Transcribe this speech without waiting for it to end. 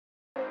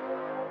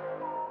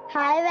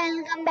Hi,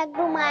 welcome back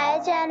to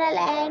my channel,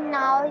 and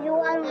now you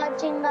are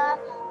watching a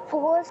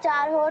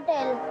 4-star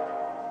hotel.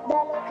 The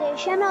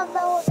location of the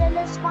hotel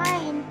is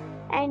fine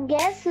and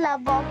guests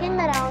love walking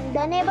around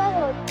the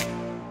neighborhood.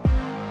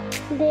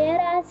 There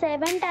are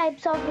 7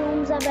 types of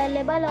rooms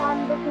available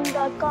on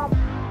booking.com.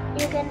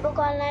 You can book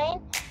online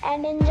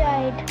and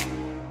enjoy it.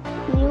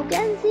 You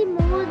can see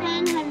more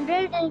than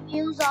 100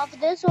 reviews of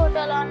this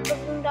hotel on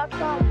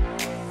booking.com.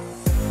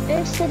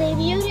 Its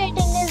review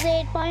rating is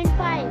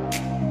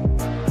 8.5.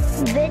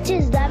 which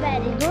is the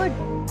very good.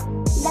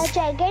 The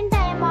check-in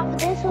time of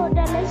this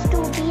hotel is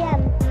 2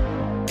 p.m.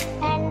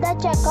 and the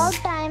check-out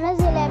time is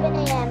 11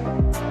 a.m.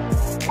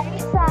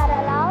 Pets are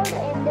allowed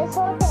in this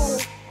hotel.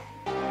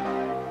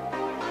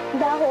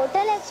 The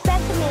hotel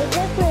accepts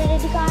major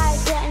credit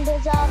cards and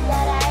reserves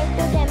the right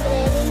to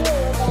temporarily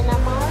hold an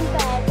amount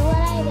prior to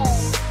arrival.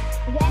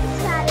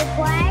 Guests are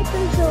required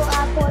to show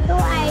a photo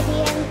ID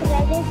and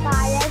credit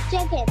card at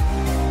check-in.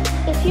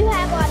 If you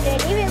have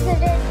already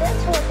visited this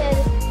hotel,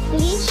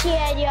 please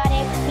share your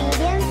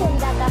experience in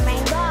the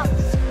comment box.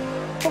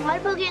 For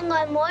booking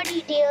or more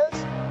details,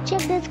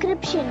 check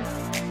description.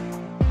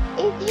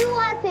 If you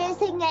are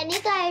facing any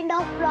kind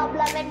of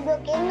problem in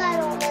booking a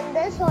room in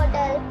this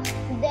hotel,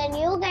 then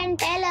you can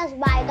tell us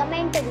by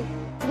commenting.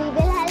 We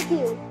will help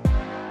you.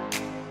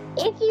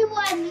 If you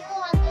are new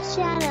on this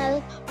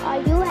channel or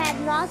you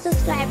have not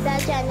subscribed our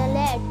channel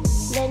yet,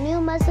 then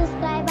you must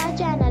subscribe our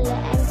channel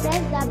and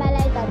press the bell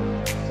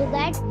icon so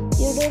that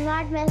you do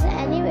not miss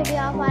any video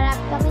of our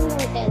upcoming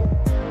hotel.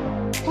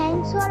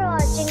 Thanks for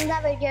watching the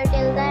video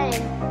till the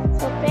end.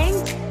 So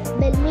friends,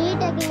 we'll meet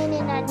again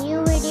in a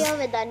new video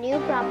with a new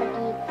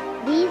property.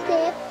 Be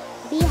safe,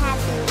 be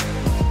happy.